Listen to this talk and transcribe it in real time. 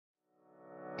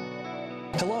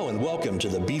Hello and welcome to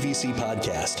the BVC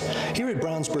Podcast. Here at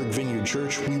Brownsburg Vineyard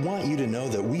Church, we want you to know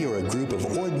that we are a group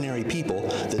of ordinary people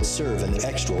that serve an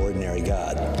extraordinary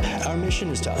God. Our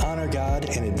mission is to honor God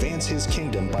and advance His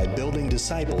kingdom by building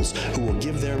disciples who will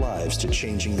give their lives to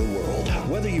changing the world.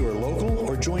 Whether you are local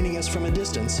or joining us from a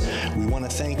distance, we want to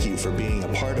thank you for being a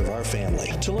part of our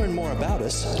family. To learn more about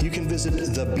us, you can visit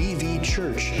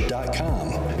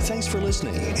thebvchurch.com. Thanks for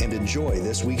listening and enjoy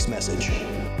this week's message.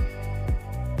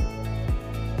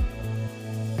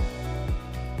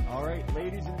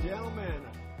 Ladies and gentlemen,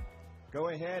 go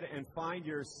ahead and find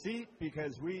your seat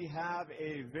because we have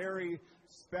a very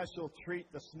special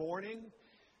treat this morning.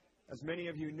 As many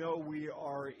of you know, we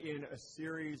are in a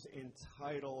series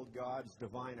entitled God's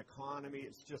Divine Economy.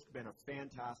 It's just been a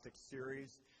fantastic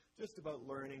series, just about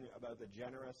learning about the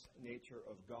generous nature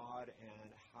of God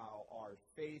and how our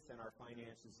faith and our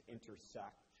finances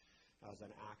intersect as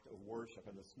an act of worship.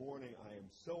 And this morning, I am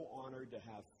so honored to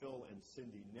have Phil and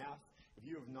Cindy Neff. If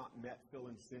you have not met Phil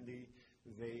and Cindy,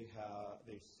 they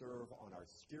serve on our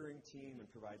steering team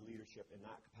and provide leadership in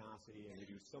that capacity, and they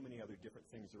do so many other different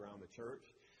things around the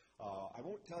church. I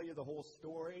won't tell you the whole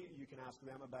story. You can ask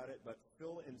them about it, but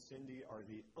Phil and Cindy are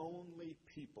the only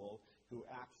people who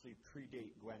actually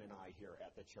predate Gwen and I here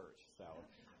at the church. So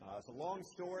it's a long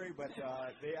story, but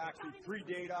they actually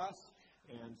predate us,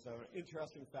 and so an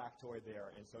interesting factoid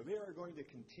there. And so they are going to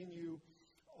continue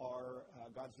our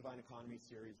God's Divine Economy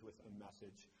series with a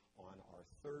message on our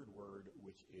third word,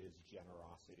 which is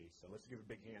generosity. So let's give a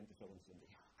big hand to Phil and Cindy.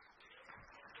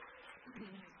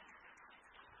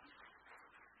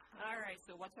 All right,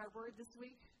 so what's our word this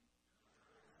week?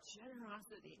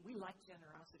 Generosity. We like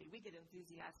generosity. We get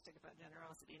enthusiastic about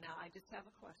generosity. Now, I just have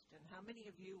a question. How many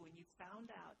of you, when you found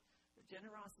out that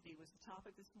generosity was the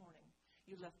topic this morning,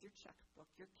 you left your checkbook,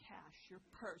 your cash, your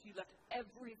purse, you left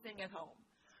everything at home?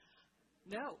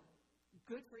 No.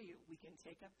 Good for you. We can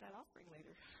take up that offering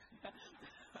later.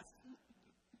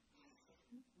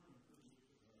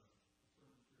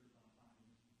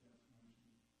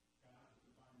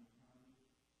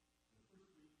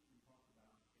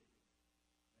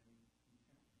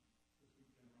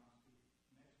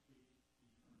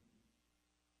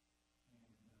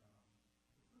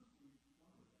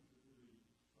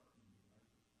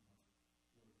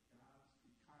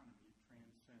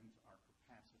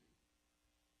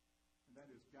 That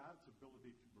is, God's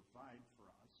ability to provide for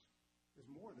us is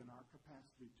more than our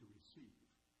capacity to receive.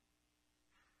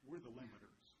 We're the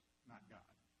limiters, not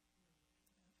God.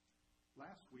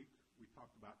 Last week, we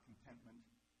talked about contentment.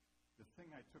 The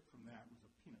thing I took from that was a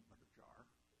peanut butter jar.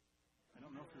 I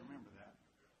don't know if you remember that.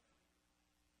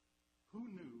 Who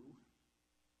knew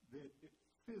that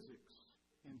physics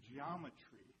and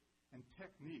geometry and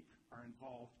technique are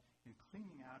involved in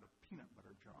cleaning out a peanut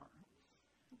butter jar?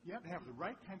 You have to have the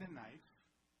right kind of knife,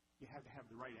 you have to have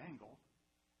the right angle,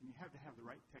 and you have to have the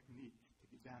right technique to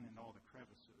get down into all the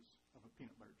crevices of a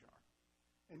peanut butter jar.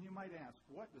 And you might ask,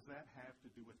 what does that have to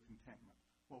do with contentment?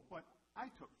 Well, what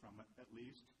I took from it, at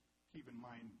least, keep in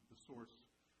mind the source,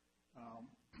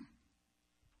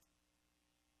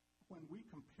 when we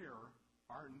compare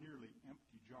our nearly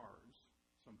empty jars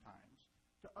sometimes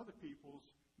to other people's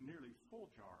nearly full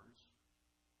jars,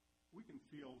 we can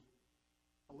feel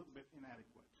a little bit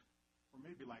inadequate, or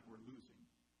maybe like we're losing.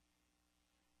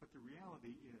 But the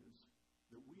reality is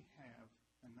that we have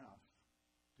enough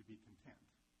to be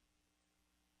content.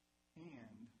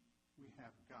 And we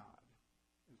have God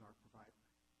as our provider.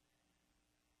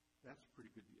 That's a pretty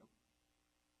good deal.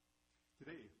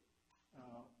 Today,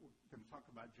 we're going to talk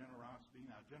about generosity.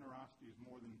 Now, generosity is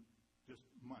more than just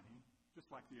money, just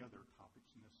like the other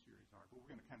topics in this series are. But we're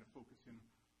going to kind of focus in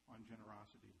on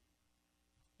generosity.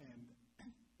 And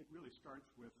it really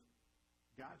starts with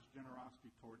God's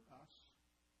generosity toward us,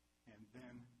 and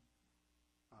then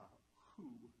who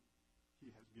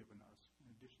He has given us, in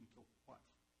addition to what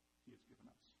He has given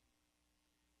us.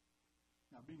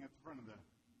 Now, being at the front of the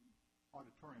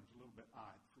auditorium is a little bit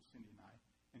odd for Cindy and I,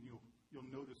 and you'll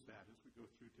notice that as we go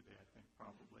through today, I think,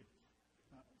 probably.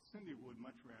 Cindy would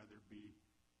much rather be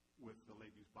with the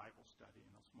ladies' Bible study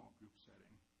in a small group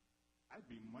setting. I'd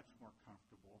be much more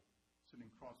comfortable sitting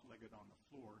cross-legged on the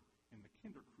floor in the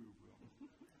kinder crew room,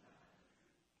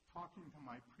 talking to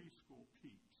my preschool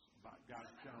peeps about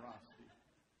God's generosity.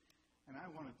 And I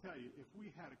want to tell you, if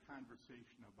we had a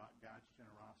conversation about God's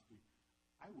generosity,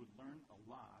 I would learn a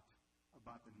lot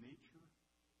about the nature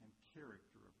and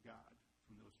character of God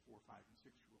from those 4, 5, and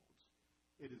 6-year-olds.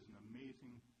 It is an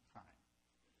amazing time.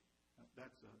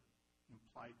 That's an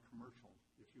implied commercial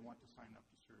if you want to sign up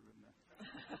to serve in the ministry.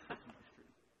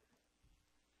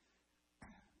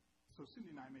 So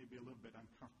Cindy and I may be a little bit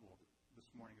uncomfortable this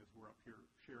morning as we're up here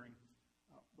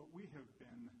we have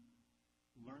been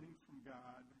learning from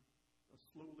God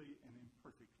slowly and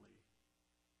imperfectly,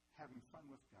 having fun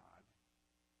with God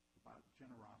about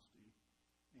generosity,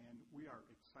 and we are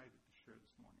excited to share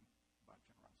this morning about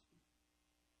generosity.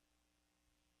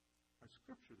 Our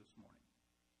scripture this morning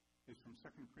is from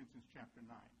 2 Corinthians chapter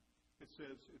 9. It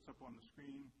says, it's up on the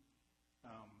screen,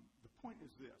 the point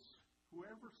is this: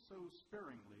 whoever sows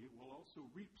sparingly will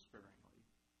also reap sparingly,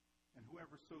 and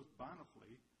whoever sows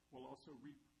bountifully will also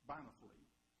reap bountifully.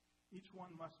 Each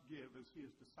one must give as he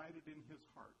has decided in his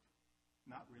heart,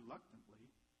 not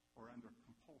reluctantly or under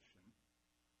compulsion,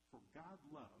 for God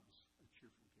loves a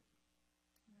cheerful giver.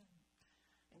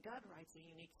 And God writes a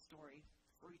unique story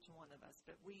for each one of us,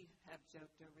 but we have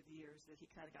joked over the years that he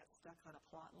kind of got stuck on a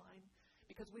plot line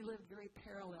because we lived very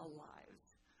parallel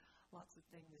lives. Lots of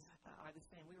things are the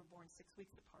same. We were born 6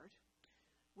 weeks apart.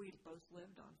 We both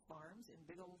lived on farms in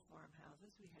big old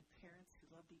farmhouses. We had parents who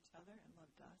loved each other and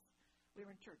loved us. We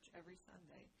were in church every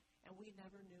Sunday, and we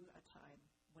never knew a time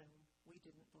when we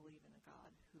didn't believe in a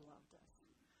God who loved us.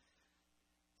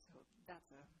 So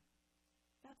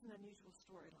that's an unusual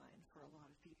storyline for a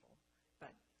lot of people.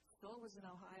 But Phil was in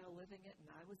Ohio living it, and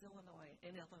I was in Illinois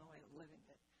living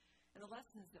it. And the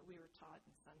lessons that we were taught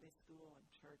in Sunday school and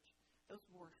church, those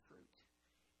bore fruit.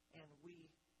 And we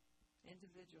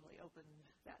individually opened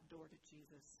that door to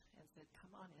Jesus and said,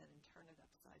 come on in and turn it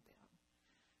upside down.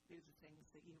 Do the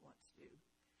things that you want to do.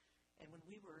 And when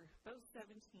we were both 17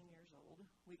 years old,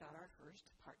 we got our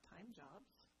first part-time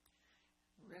jobs,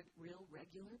 real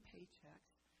regular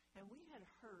paychecks, and we had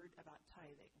heard about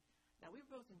tithing. Now, we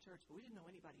were both in church, but we didn't know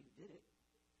anybody who did it.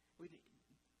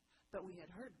 But we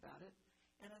had heard about it,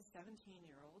 and as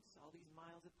 17-year-olds, all these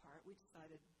miles apart, we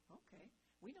decided, okay,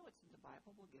 we know it's in the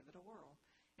Bible, we'll give it a whirl.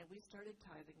 And we started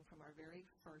tithing from our very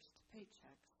first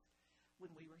paychecks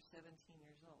when we were 17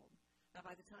 years old. Now,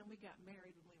 by the time we got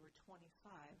married when we were 25,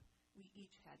 we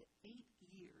each had 8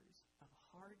 years of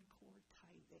hardcore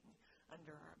tithing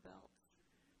under our belts.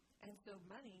 And so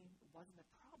money wasn't a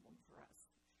problem for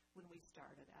us when we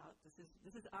started out. This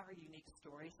is our unique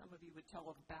story. Some of you would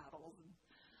tell of battles.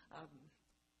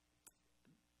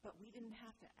 But we didn't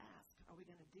have to ask, are we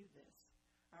going to do this?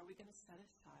 Are we going to set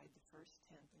aside the first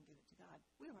tenth and give it to God?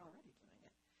 We were already doing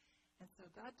it. And so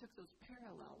God took those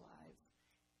parallel lives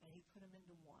and he put them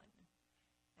into one.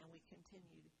 And we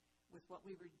continued with what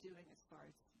we were doing as far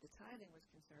as the tithing was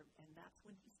concerned, and that's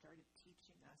when he started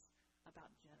teaching us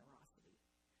about generosity.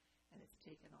 And it's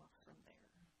taken off from there.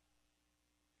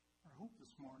 Our hope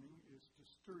this morning is to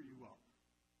stir you up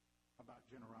about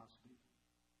generosity.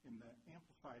 In the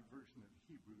Amplified version of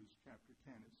Hebrews chapter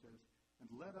 10, it says, and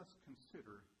let us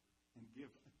consider and give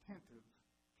attentive,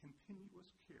 continuous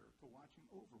care to watching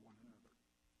over one another,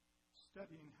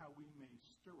 studying how we may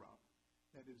stir up,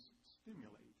 that is,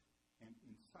 stimulate and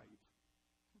incite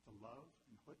to love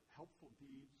and helpful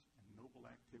deeds and noble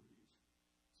activities.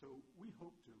 So we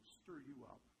hope to stir you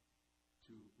up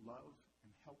to love and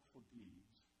helpful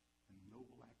deeds and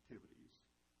noble activities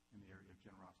in the area of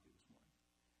generosity this morning.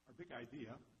 Our big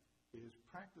idea is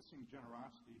practicing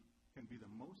generosity can be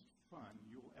the most fun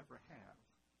you'll ever have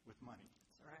with money.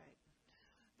 That's right.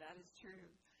 That is true.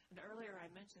 And earlier I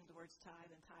mentioned the words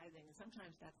tithe and tithing, and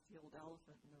sometimes that's the old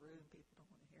elephant in the room. People don't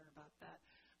want to hear about that.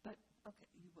 But, okay,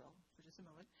 you will for just a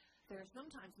moment. There are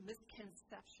sometimes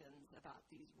misconceptions about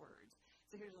these words.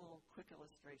 So here's a little quick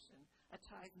illustration. A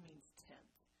tithe means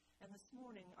tenth. And this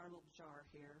morning, our little jar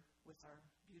here with our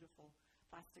beautiful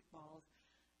plastic balls,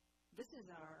 this is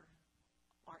our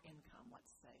income,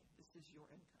 let's say. This is your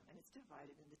income. And it's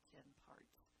divided into 10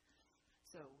 parts.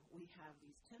 So we have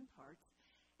these 10 parts,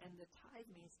 and the tithe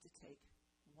means to take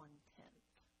 1/10.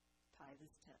 Tithe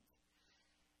is tenth.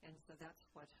 And so that's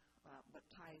what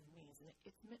tithe means. And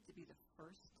it's meant to be the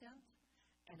first tenth,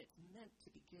 and it's meant to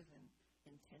be given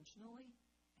intentionally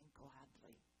and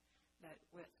gladly. That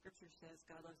what Scripture says,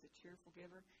 God loves a cheerful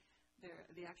giver.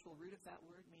 The actual root of that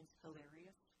word means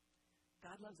hilarious.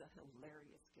 God loves a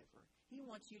hilarious giver. He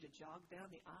wants you to jog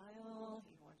down the aisle.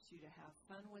 He wants you to have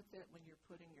fun with it when you're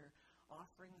putting your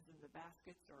offerings in the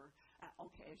baskets, or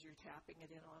as you're tapping it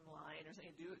in online, or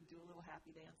saying, do a little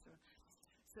happy dance.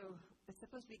 So it's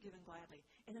supposed to be given gladly.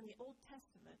 And in the Old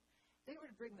Testament, they were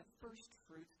to bring the first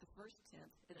fruits, the first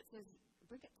tenth, and it says,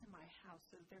 bring it to my house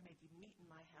so that there may be meat in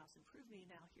my house, and prove me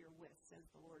now herewith, says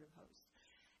the Lord of hosts.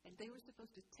 And they were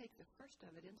supposed to take the first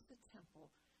of it into the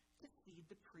temple to feed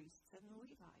the priests and the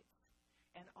Levites,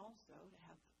 and also to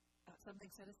have something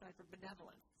set aside for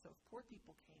benevolence. So if poor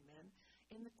people came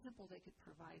in the temple, they could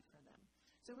provide for them.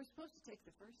 So we're supposed to take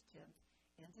the first tenth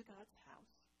into God's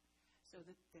house so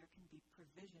that there can be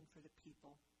provision for the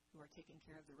people who are taking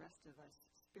care of the rest of us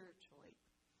spiritually.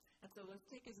 And so let's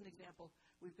take as an example,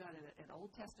 we've got an Old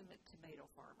Testament tomato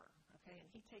farmer, okay, and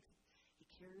he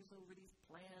cares over these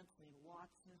plants, and he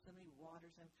watches them, and he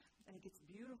waters them, and he gets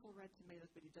beautiful red tomatoes,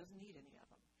 but he doesn't eat any of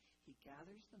them. He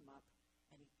gathers them up,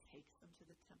 and he takes them to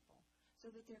the temple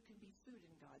so that there can be food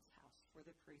in God's house for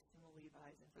the priests and the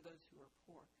Levites and for those who are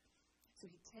poor. So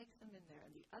he takes them in there.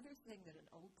 And the other thing that an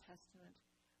Old Testament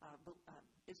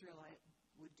Israelite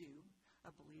would do,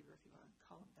 a believer if you want to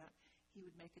call him that, he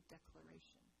would make a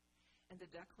declaration. And the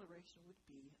declaration would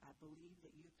be, I believe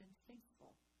that you've been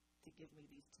faithful to give me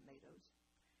these tomatoes,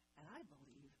 and I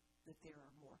believe that there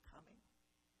are more coming,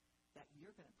 that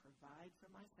you're going to provide for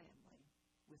my family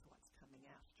with what's coming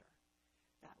after.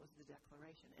 That was the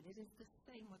declaration. And it is the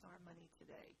same with our money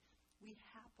today. We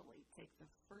happily take the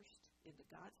first into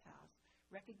God's house,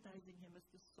 recognizing him as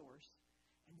the source,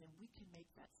 and then we can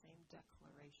make that same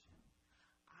declaration.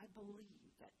 I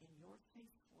believe that in your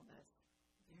faithfulness,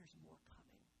 there's more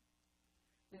coming.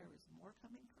 There is more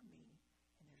coming for me,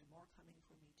 and there's more coming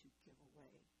for me to give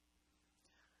away.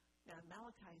 Now, in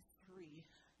Malachi 3,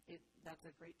 that's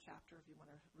a great chapter if you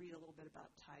want to read a little bit about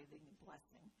tithing and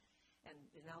blessing. And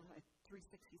in Malachi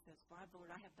 3:6, he says, For I, the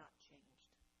Lord, I have not changed.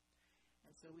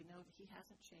 And so we know that he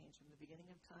hasn't changed from the beginning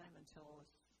of time until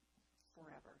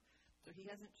forever. So he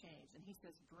hasn't changed. And he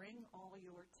says, bring all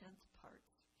your tenth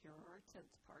parts. Here are our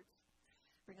tenth parts.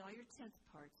 Bring all your tenth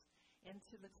parts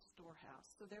into the storehouse.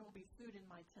 So there will be food in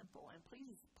my temple. And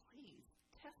please, please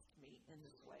test me in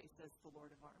this way, says the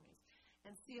Lord of armies.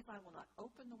 And see if I will not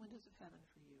open the windows of heaven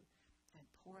for you and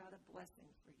pour out a blessing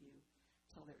for you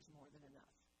till there's more than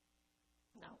enough.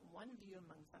 Now, one view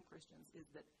among some Christians is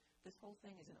that this whole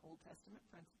thing is an Old Testament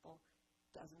principle,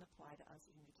 doesn't apply to us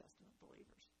as New Testament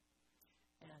believers.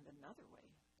 And another way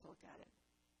to look at it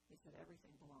is that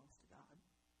everything belongs to God.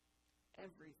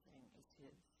 Everything is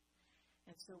his.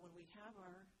 And so when we have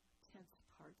our tenth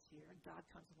parts here, and God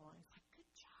comes along and he's like, good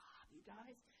job, you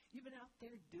guys. You've been out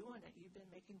there doing it. You've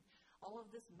been making all of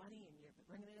this money, and you're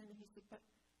bringing it in. And he's like, but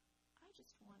I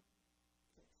just want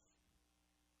this.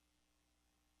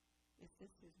 If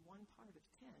this is one part of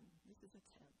 10, this is a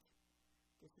tenth.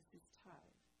 This is his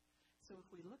tithe. So if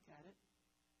we look at it,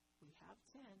 we have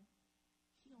 10.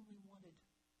 He only wanted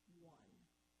 1.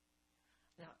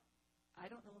 Now, I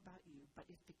don't know about you, but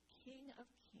if the King of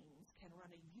Kings can run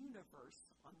a universe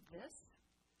on this,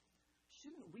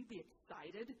 shouldn't we be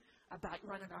excited about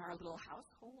running our little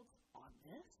households on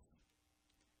this?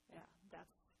 Yeah,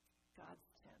 that's God's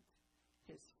tenth,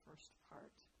 his first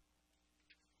part.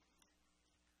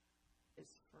 His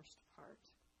first part.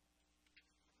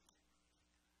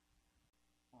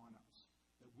 On us,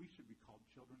 that we should be called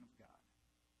children of God.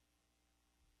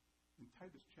 In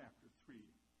Titus chapter 3,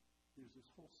 there's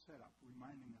this whole setup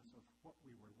reminding us of what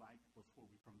we were like before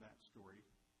we, from that story,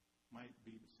 might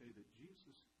be to say that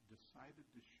Jesus decided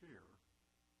to share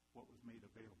what was made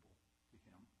available to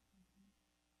him,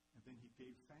 and then he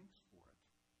gave thanks for it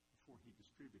before he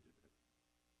distributed it.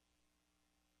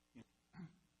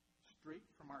 Straight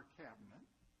from our cabinet,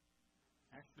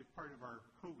 actually part of our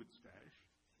COVID stash,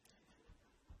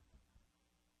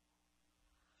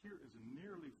 here is a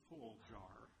nearly full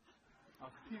jar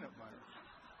of peanut butter.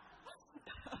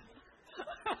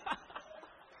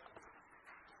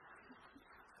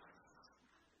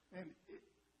 And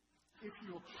if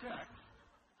you'll check,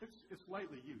 it's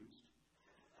lightly used.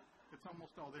 It's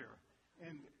almost all there.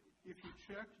 And if you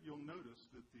check, you'll notice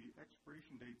that the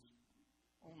expiration date's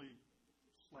only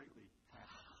slightly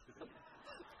past today.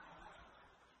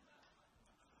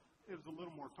 It was a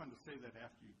little more fun to say that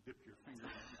after you dipped your finger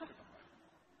in and took a bite.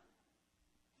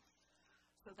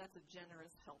 So that's a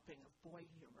generous helping of boy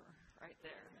humor right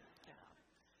there. Yeah.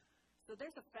 So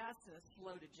there's a fast and a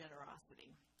slow to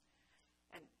generosity.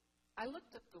 And I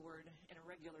looked up the word in a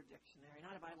regular dictionary,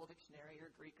 not a Bible dictionary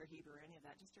or Greek or Hebrew or any of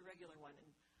that, just a regular one.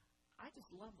 And I just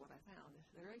love what I found. The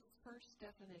very first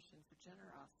definition for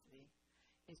generosity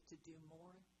is to do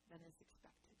more than is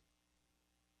expected.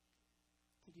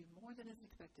 To do more than is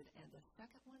expected. And the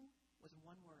second one was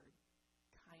one word,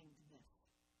 kindness.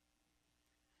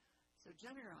 So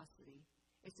generosity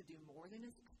is to do more than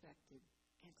is expected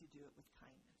and to do it with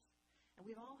kindness. And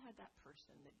we've all had that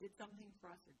person that did something for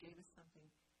us or gave us something,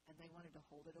 and they wanted to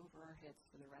hold it over our heads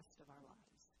for the rest of our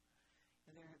lives.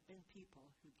 And there have been people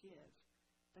who give,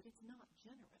 but it's not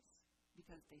generous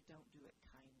because they don't do it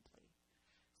kindly.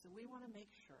 So we want to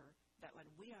make sure that when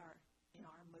we are in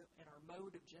our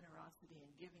mode of generosity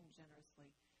and giving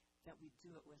generously, that we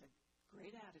do it with a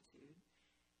great attitude,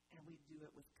 and we do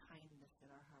it with kindness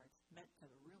in our hearts, meant to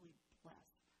really bless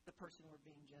the person we're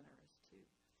being generous to.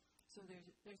 So there's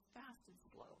fast and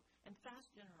slow. And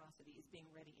fast generosity is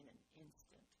being ready in an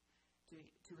instant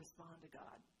to respond to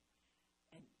God.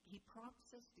 And he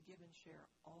prompts us to give and share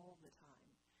all the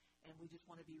time. And we just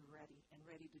want to be ready and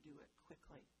ready to do it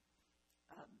quickly.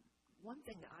 One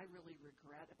thing that I really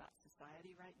regret about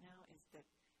society right now is that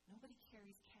nobody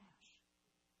carries cash.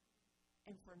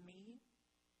 And for me,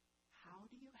 how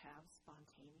do you have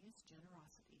spontaneous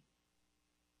generosity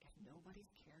if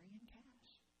nobody's carrying cash?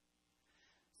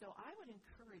 So I would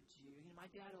encourage you, my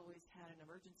dad always had an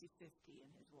emergency 50 in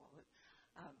his wallet.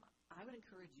 I would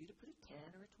encourage you to put a 10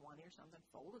 or a 20 or something,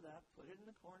 fold it up, put it in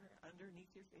the corner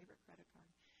underneath your favorite credit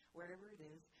card, wherever it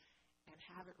is, and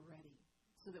have it ready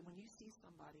so that when you see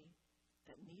somebody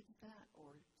that needs that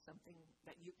or something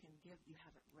that you can give, you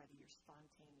have it ready. You're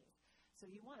spontaneous. So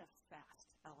you want a fast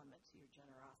element to your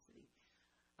generosity.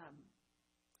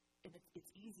 And it's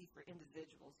easy for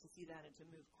individuals to see that and to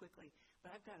move quickly.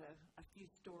 But I've got a few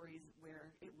stories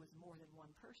where it was more than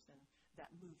one person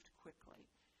that moved quickly.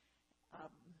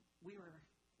 We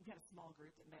had a small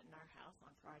group that met in our house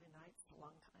on Friday nights a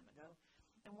long time ago.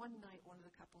 And one night, one of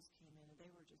the couples came in, and they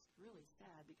were just really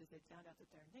sad because they found out that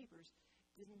their neighbors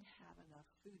didn't have enough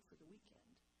food for the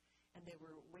weekend. And they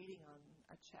were waiting on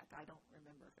a check. I don't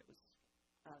remember if it was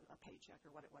a paycheck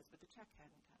or what it was, but the check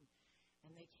hadn't come.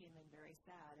 And they came in very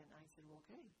sad, and I said, well,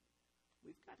 okay,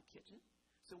 we've got a kitchen.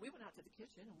 So we went out to the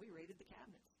kitchen, and we raided the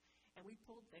cabinets. And we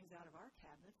pulled things out of our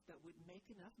cabinets that would make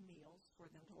enough meals for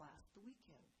them to last the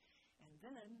weekend. And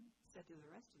then said to the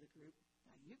rest of the group,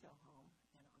 now you go home,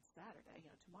 and on Saturday,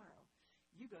 tomorrow,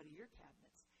 you go to your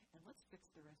cabinets, and let's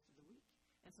fix the rest of the week.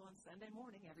 And so on Sunday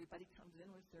morning, everybody comes in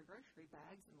with their grocery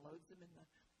bags and loads them in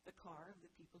the car of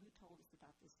the people who told us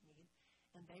about this need.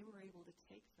 And they were able to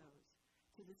take those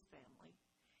to this family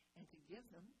and to give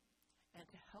them and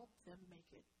to help them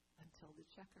make it until the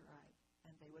check arrived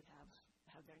and they would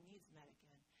have their needs met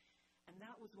again. And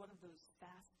that was one of those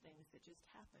fast things that just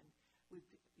happened.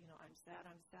 I'm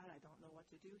sad, I don't know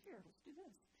what to do. Here, let's do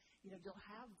this. You'll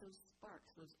have those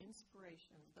sparks, those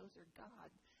inspirations. Those are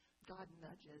God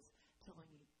nudges telling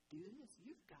you, do this.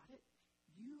 You've got it.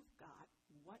 You've got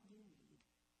what you need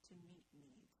to meet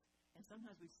needs. And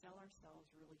sometimes we sell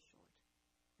ourselves really short.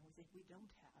 And we think we don't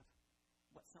have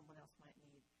what someone else might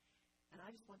need. And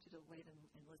I just want you to wait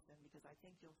and listen because I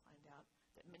think you'll find out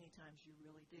that many times you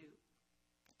really do.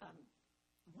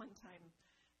 One time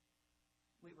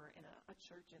we were in a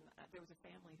church and there was a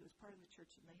family who was part of the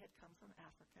church and they had come from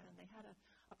Africa and they had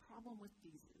a problem with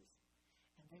visas.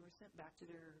 And they were sent back to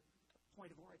their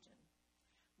point of origin.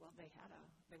 Well, they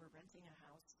were renting a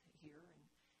house here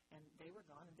and they were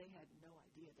gone and they had no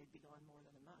idea they'd be gone more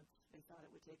than a month. They thought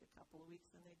it would take a couple of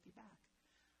weeks and they'd be back.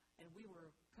 And we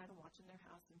were kind of watching their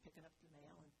house and picking up the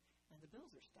mail, and the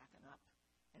bills are stacking up.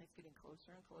 And it's getting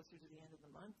closer and closer to the end of the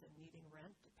month and needing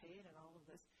rent to pay it and all of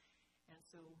this. And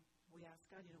so we asked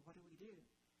God, what do we do?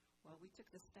 Well, we took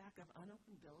the stack of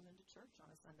unopened bills into church on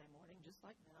a Sunday morning, just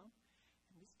like now,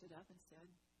 and we stood up and said,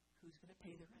 who's going to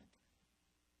pay the rent?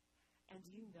 And do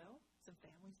you know, some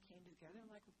families came together and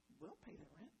like, we'll pay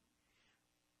the rent.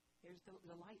 Here's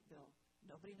the light bill.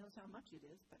 Nobody knows how much it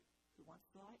is, but who wants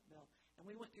the light bill? And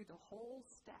we went through the whole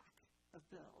stack of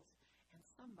bills, and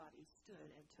somebody stood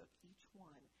and took each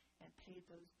one and paid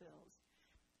those bills.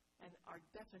 And our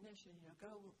definition,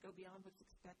 go beyond what's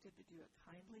expected, to do it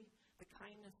kindly. The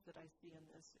kindness that I see in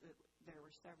this, there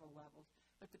were several levels,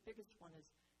 but the biggest one is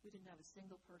we didn't have a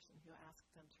single person who asked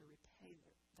them to repay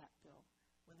that bill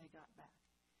when they got back.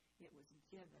 It was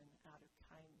given out of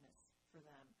kindness for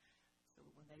them. So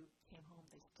when they came home,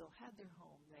 they still had their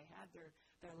home. They had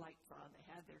their lights on. They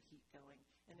had their heat going.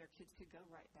 And their kids could go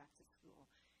right back to school.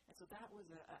 And so that was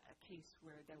a case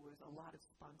where there was a lot of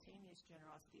spontaneous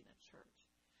generosity in a church.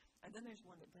 And then there's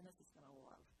one that Dennis is going to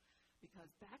love.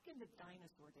 Because back in the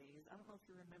dinosaur days, I don't know if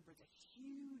you remember the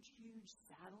huge, huge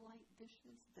satellite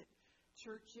dishes that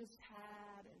churches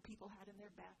had and people had in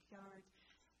their backyards.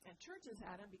 And churches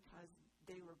had them because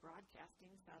they were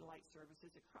broadcasting satellite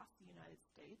services across the United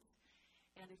States.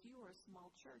 And if you were a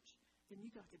small church, then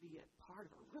you got to be a part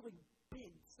of a really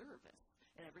big service.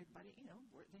 And everybody,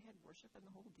 they had worship and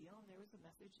the whole deal, and there was a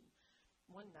message. And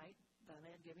one night, the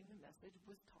man giving the message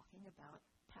was talking about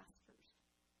pastors.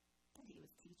 And he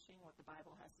was teaching what the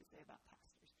Bible has to say about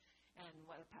pastors and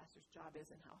what a pastor's job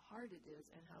is and how hard it is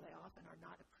and how they often are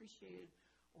not appreciated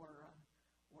or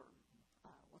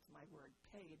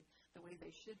paid the way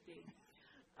they should be.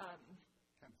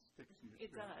 Kind of sticks in your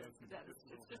It does.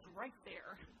 It's just right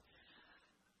there.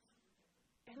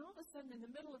 And all of a sudden, in the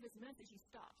middle of his message, he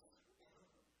stops.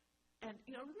 And,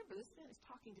 remember, this man is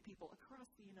talking to people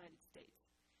across the United States.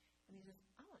 And he says,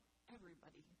 I want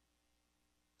everybody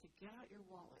to get out your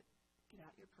wallet, get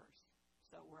out your purse.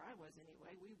 So where I was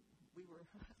anyway, we we were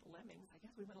lemmings. I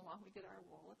guess we went along. We did our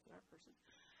wallets and our purses.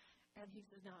 And he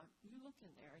said, now, you look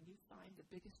in there and you find the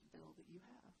biggest bill that you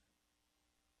have.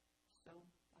 So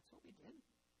that's what we did.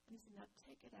 And he said, now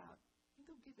take it out and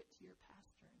go give it to your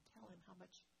pastor and tell him how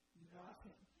much you love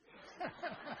him.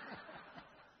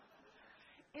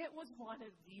 It was one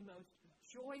of the most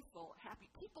joyful,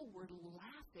 happy. People were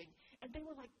laughing, and they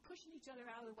were like pushing each other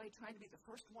out of the way, trying to be the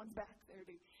first one back there.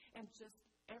 And just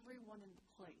everyone in the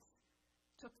place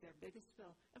took their biggest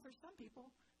bill. And for some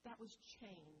people, that was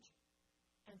change.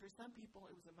 And for some people,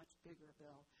 it was a much bigger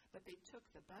bill. But they took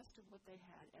the best of what they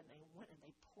had, and they went and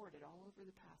they poured it all over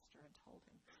the pastor and told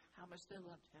him how much they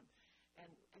loved him.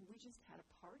 And we just had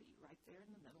a party right there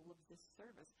in the middle of this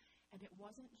service. And it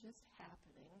wasn't just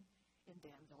happening in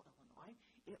Danville, Illinois.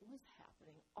 It was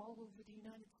happening all over the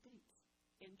United States.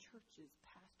 In churches,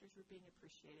 pastors were being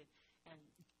appreciated, and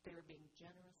they were being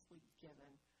generously given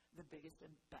the biggest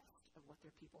and best of what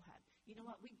their people had. You know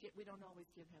what? We don't always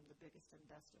give him the biggest and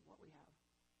best of what we have,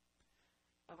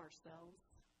 of ourselves.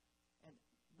 And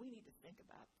we need to think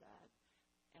about that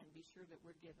and be sure that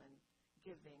we're giving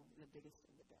the biggest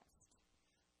and the best.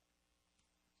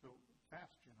 So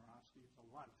fast generosity is a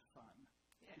lot of fun.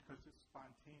 Yeah. Because it's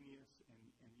spontaneous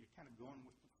and you're kind of going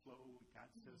with the flow. God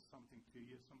says something to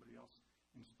you, somebody else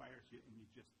inspires you, and you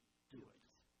just do it.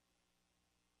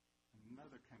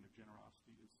 Another kind of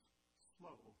generosity is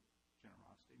slow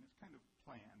generosity, and it's kind of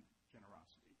planned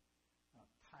generosity.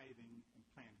 Tithing and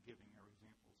planned giving are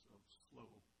examples of slow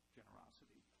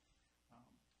generosity.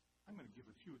 I'm going to give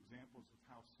a few examples of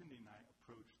how Cindy and I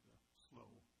approach the slow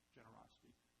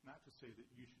generosity. Not to say that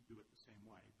you should do it the same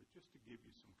way, but just to give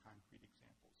you some concrete examples.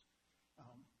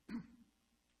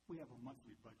 We have a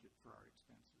monthly budget for our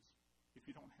expenses. If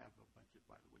you don't have a budget,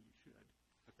 by the way, you should,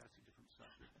 but that's a different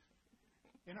subject.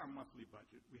 In our monthly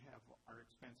budget, we have our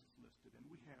expenses listed, and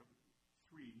we have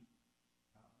 3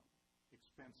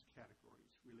 expense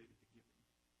categories related to giving.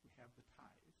 We have the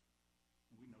tithe,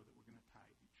 and we know that we're going to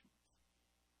tithe each month.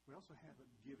 We also have a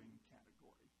giving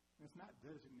category. And it's not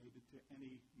designated to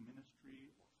any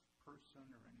ministry or person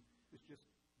or any. It's just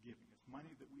giving. It's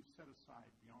money that we've set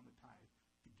aside beyond the tithe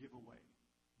to give away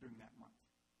during that month.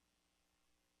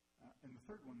 And the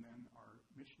third one then are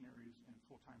missionaries and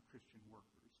full-time Christian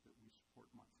workers that we support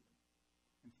monthly.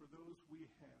 And for those, we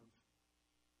have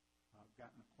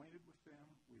gotten acquainted with them.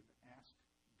 We've asked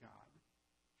God,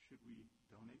 should we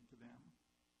donate to them?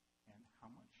 And how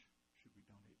much should we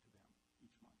donate to them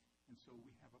each month? And so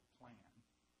we have a plan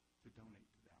to donate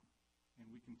to them. And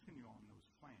we continue on those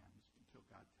plans until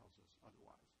God tells us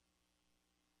otherwise.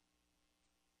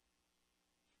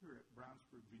 Here at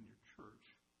Brownsburg Vineyard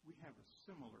Church, we have a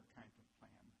similar kind of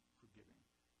plan for giving.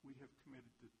 We have committed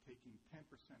to taking 10%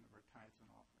 of our tithes and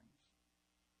offerings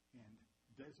and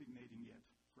designating it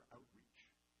for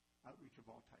outreach of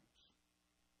all types.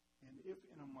 And if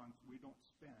in a month we don't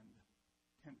spend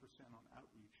 10% on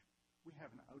outreach, we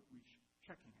have an outreach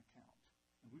checking account.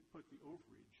 And we put the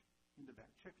overage into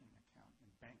that checking account and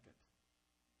bank it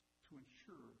to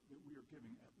ensure that we are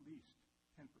giving at least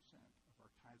 10% of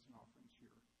our tithes and offerings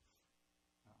here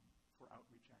for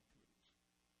outreach activities.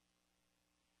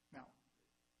 Now,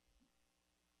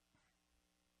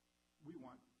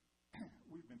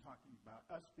 we've been talking about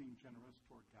us being generous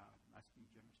toward God and us being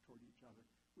generous toward each other.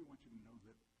 We want you to know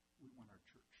that we want our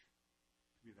church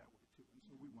to be that way too. And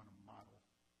so we want to model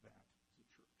that as a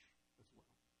church as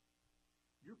well.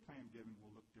 Your planned giving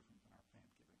will look different than our planned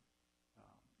giving.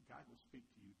 God will speak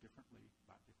to you differently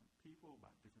about different people,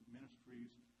 about different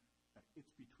ministries. It's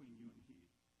between you and He.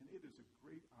 And it is a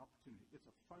great opportunity. It's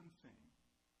a fun thing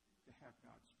to have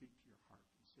God speak to your heart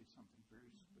and say something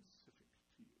very specific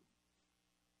to you.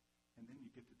 And then you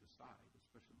get to decide,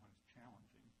 especially when it's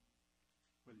challenging,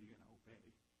 whether you're going to obey.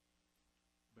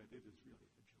 But it is really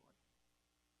a joy.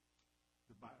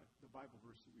 The Bible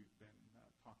verse that we've been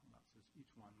talking about says,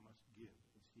 each one must give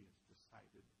as he has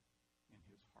decided in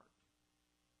his heart.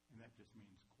 And that just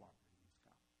means cooperating with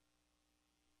God.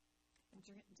 And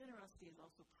generosity is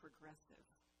also progressive.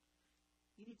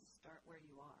 You need to start where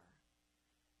you are.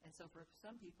 And so for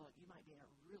some people, you might be in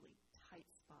a really tight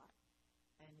spot,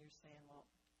 and you're saying, well,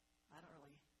 I don't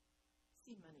really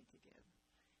see money to give.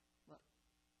 Well,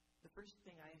 the first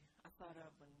thing I thought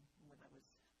of when I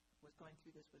was going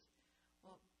through this was,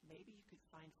 well, maybe you could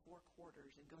find 4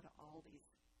 quarters and go to Aldi's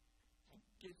and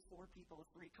give 4 people a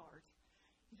free cart.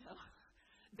 You know,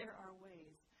 there are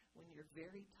ways when you're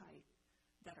very tight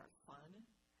that are fun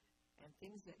and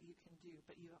things that you can do,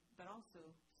 but also,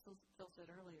 Phil said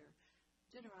earlier,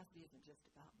 generosity isn't just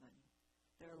about money.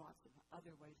 There are lots of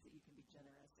other ways that you can be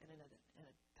generous, and in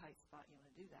a tight spot, you want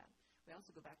to do that. We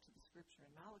also go back to the scripture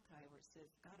in Malachi where it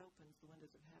says, God opens the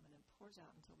windows of heaven and pours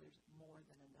out until there's more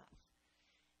than enough.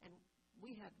 And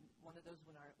we had one of those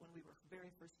when we were very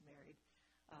first married.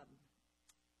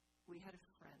 We had a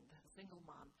friend, a single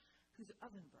mom, whose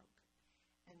oven broke.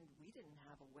 And we didn't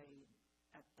have a way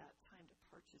at that time to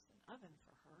purchase an oven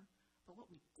for her. But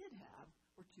what we did have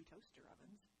were 2 toaster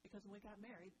ovens, because when we got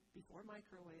married, before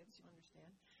microwaves, you understand,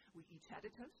 we each had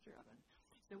a toaster oven.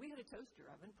 So we had a toaster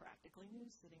oven, practically new,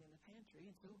 sitting in the pantry.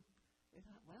 And so we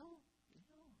thought, well,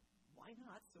 why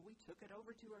not? So we took it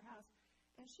over to her house,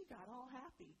 and she got all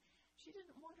happy. She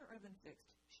didn't want her oven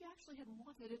fixed. She actually had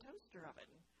wanted a toaster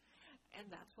oven. And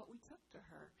that's what we took to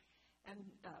her. And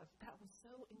that was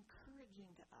so encouraging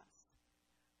to us.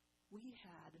 We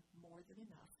had more than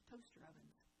enough toaster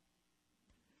ovens.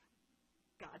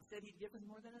 God said he'd give us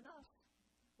more than enough.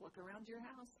 Look around your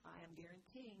house. I am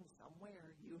guaranteeing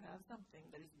somewhere you have something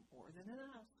that is more than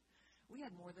enough. We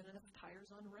had more than enough tires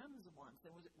on rims once,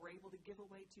 and were able to give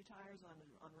away 2 tires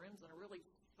on rims on a really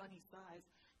funny size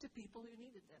to people who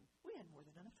needed them. We had more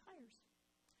than enough tires.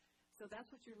 So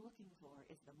that's what you're looking for,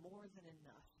 is the more than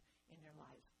enough in your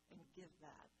life, and give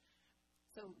that.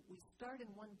 So we start in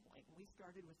one point, and we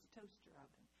started with the toaster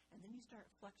oven. And then you start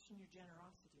flexing your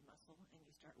generosity muscle, and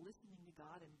you start listening to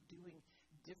God and doing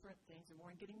different things and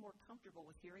getting more comfortable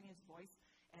with hearing his voice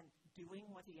and doing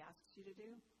what he asks you to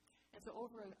do. And so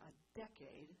over a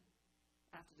decade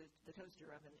after the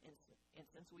toaster oven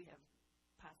instance, we have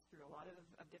passed through a lot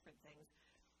of different things.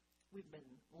 We've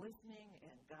been listening,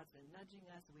 and God's been nudging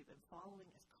us, and we've been following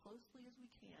as closely as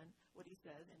we can what he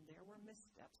says, and there were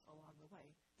missteps along the way.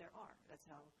 There are. That's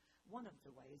one of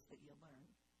the ways that you learn.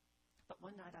 But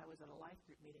one night I was at a life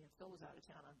group meeting, and Phil was out of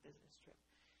town on a business trip.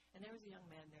 And there was a young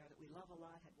man there that we love a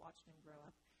lot, had watched him grow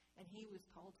up, and he was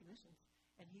called to missions.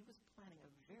 And he was planning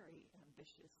a very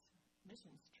ambitious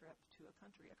missions trip to a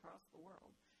country across the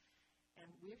world. And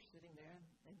we're sitting there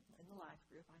in the life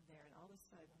group, I'm there, and all of a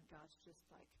sudden God's just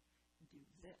like, do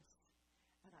this.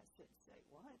 And I said, say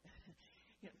what?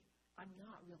 I'm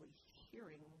not really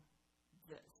hearing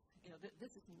this.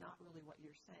 This is not really what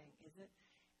you're saying, is it?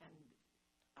 And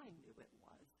I knew it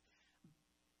was.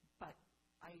 But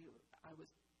I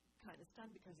was kind of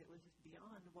stunned because it was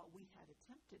beyond what we had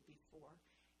attempted before,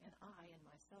 and I and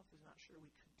myself was not sure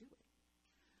we could do it.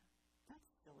 That's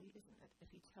silly, isn't it? If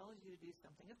he tells you to do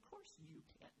something, of course you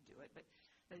can't do it, but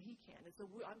he can. And so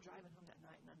I'm driving home that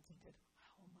night, and I'm thinking,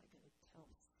 how am I going to tell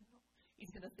Phil?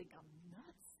 He's going to think I'm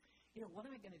nuts. What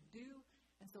am I going to do?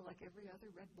 And so like every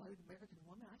other red-blooded American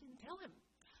woman, I didn't tell him.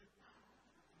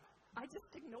 I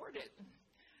just ignored it.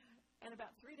 And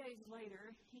about 3 days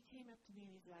later, he came up to me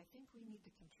and he said, I think we need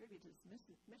to contribute to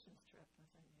this missions trip. And I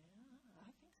said, yeah,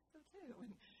 I think so too.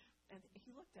 And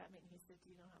he looked at me and he said, do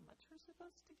you know how much we're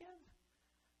supposed to give?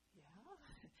 Yeah.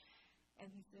 And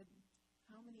he said,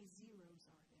 how many zeros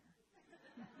are there?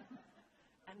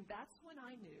 And that's when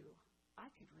I knew I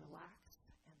could relax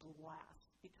and laugh,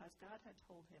 because God had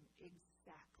told him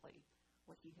exactly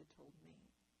what he had told me.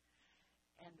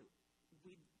 And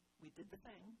we did the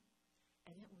thing.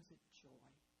 And it was a joy.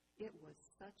 It was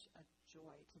such a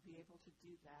joy to be able to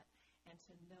do that and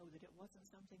to know that it wasn't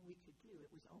something we could do.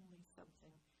 It was only something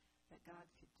that God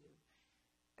could do.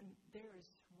 And there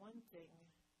is one thing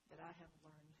that I have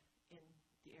learned in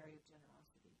the area of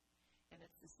generosity, and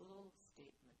it's this little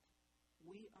statement.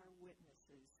 We are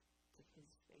witnesses to his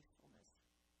faithfulness.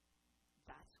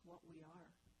 That's what we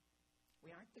are. We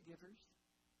aren't the givers.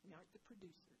 We aren't the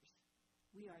producers.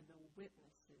 We are the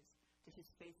witnesses to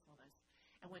his faithfulness.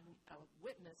 And when a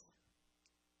witness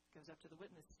goes up to the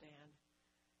witness stand,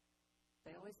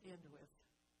 they always end with,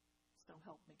 so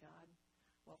help me God.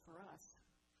 Well, for us,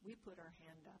 we put our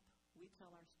hand up, we tell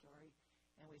our story,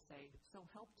 and we say, so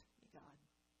helped me God.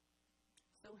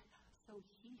 So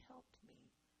he helped me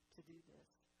to do this.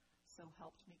 So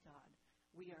helped me God.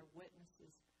 We are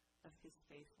witnesses of his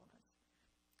faithfulness.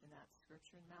 And that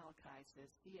scripture in Malachi says,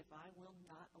 see if I will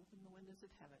not open the windows of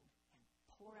heaven and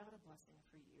pour out a blessing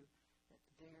for you, that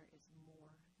there is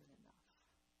more than enough.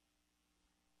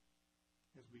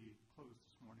 As we close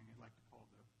this morning, I'd like to call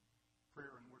the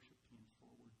prayer and worship teams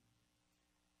forward.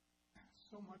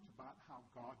 So much about how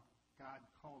God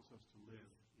calls us to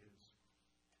live is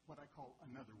what I call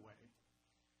another way.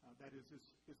 That is,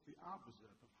 it's the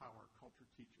opposite of how our culture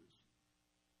teaches.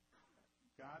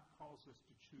 God calls us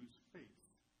to choose faith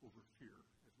over fear,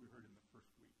 as we heard in the first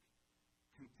week.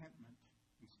 Contentment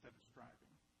instead of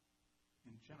striving.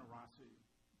 And generosity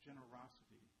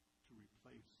to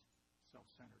replace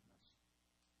self-centeredness.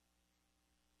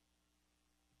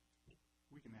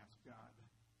 We can ask God,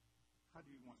 how do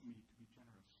you want me to be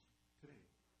generous today?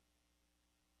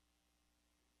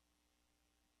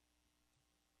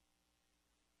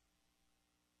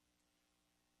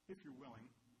 if you're willing,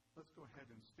 let's go ahead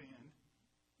and stand.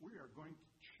 We are going to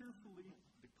cheerfully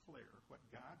declare what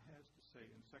God has to say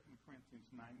in 2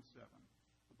 Corinthians 9:7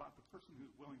 about the person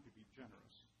who's willing to be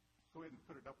generous. Go ahead and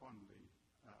put it up on the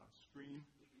screen.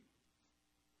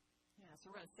 Yeah,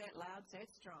 so we're going to say it loud, say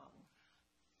it strong.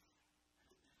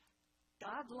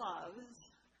 God loves,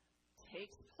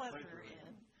 takes pleasure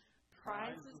in,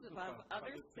 prizes above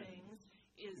other things,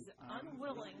 is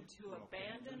unwilling to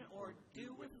abandon or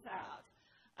do without,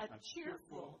 a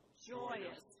cheerful,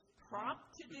 joyous,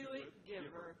 prompt to do it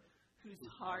giver, whose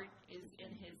heart is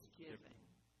in his giving.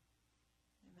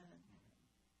 Amen.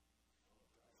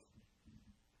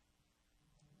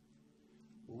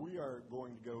 We are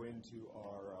going to go into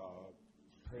our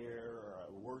prayer,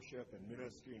 worship, and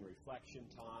ministry and reflection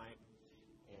time.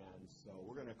 And so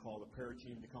we're going to call the prayer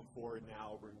team to come forward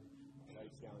now, bring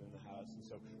lights down in the house. And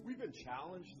so we've been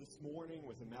challenged this morning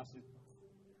with a message.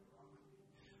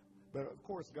 But, of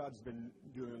course, God's been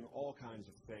doing all kinds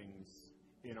of things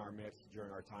in our midst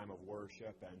during our time of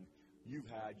worship. And you've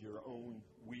had your own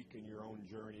week and your own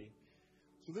journey.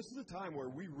 So this is a time where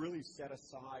we really set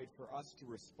aside for us to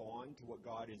respond to what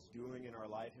God is doing in our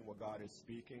life and what God is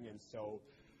speaking. And so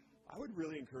I would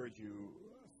really encourage you.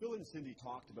 Phil and Cindy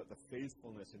talked about the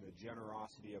faithfulness and the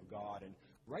generosity of God. And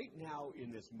right now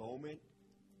in this moment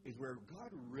is where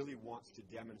God really wants to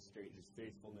demonstrate his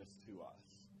faithfulness to us.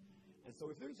 And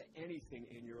so if there's anything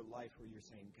in your life where you're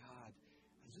saying, God,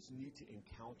 I just need to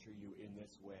encounter you in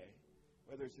this way,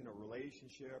 whether it's in a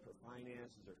relationship or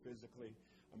finances or physically,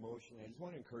 emotionally, I just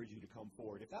want to encourage you to come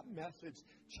forward. If that message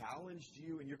challenged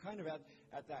you and you're kind of at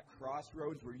that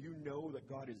crossroads where you know that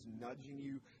God is nudging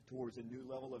you towards a new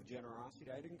level of generosity,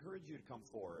 I'd encourage you to come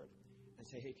forward and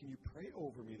say, hey, can you pray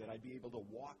over me that I'd be able to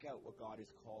walk out what God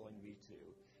is calling me to?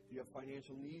 If you have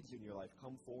financial needs in your life,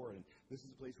 come forward. And this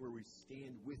is a place where we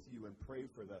stand with you and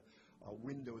pray for the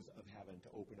windows of heaven to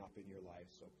open up in your life.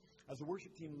 So as the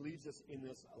worship team leads us in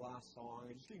this last song,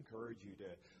 I just encourage you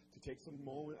to take some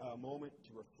moment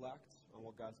to reflect on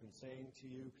what God's been saying to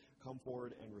you, come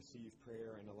forward and receive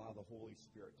prayer and allow the Holy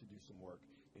Spirit to do some work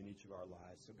in each of our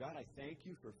lives. So God, I thank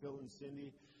you for Phil and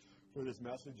Cindy for this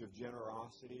message of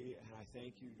generosity, and I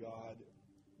thank you, God,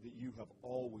 that you have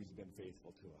always been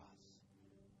faithful to us.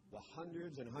 The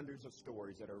hundreds and hundreds of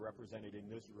stories that are represented in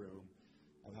this room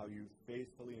of how you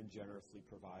faithfully and generously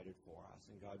provided for us.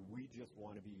 And God, we just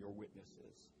want to be your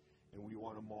witnesses. And we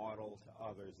want to model to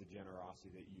others the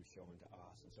generosity that you've shown to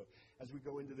us. And so as we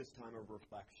go into this time of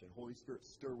reflection, Holy Spirit,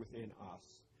 stir within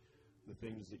us the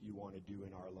things that you want to do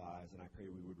in our lives. And I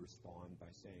pray we would respond by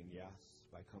saying yes,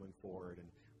 by coming forward and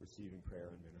receiving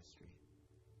prayer and ministry.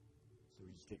 So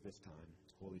we just take this time.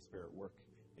 Holy Spirit, work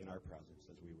in our presence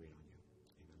as we wait on you.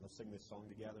 Amen. Let's sing this song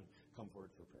together and come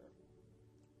forward for prayer.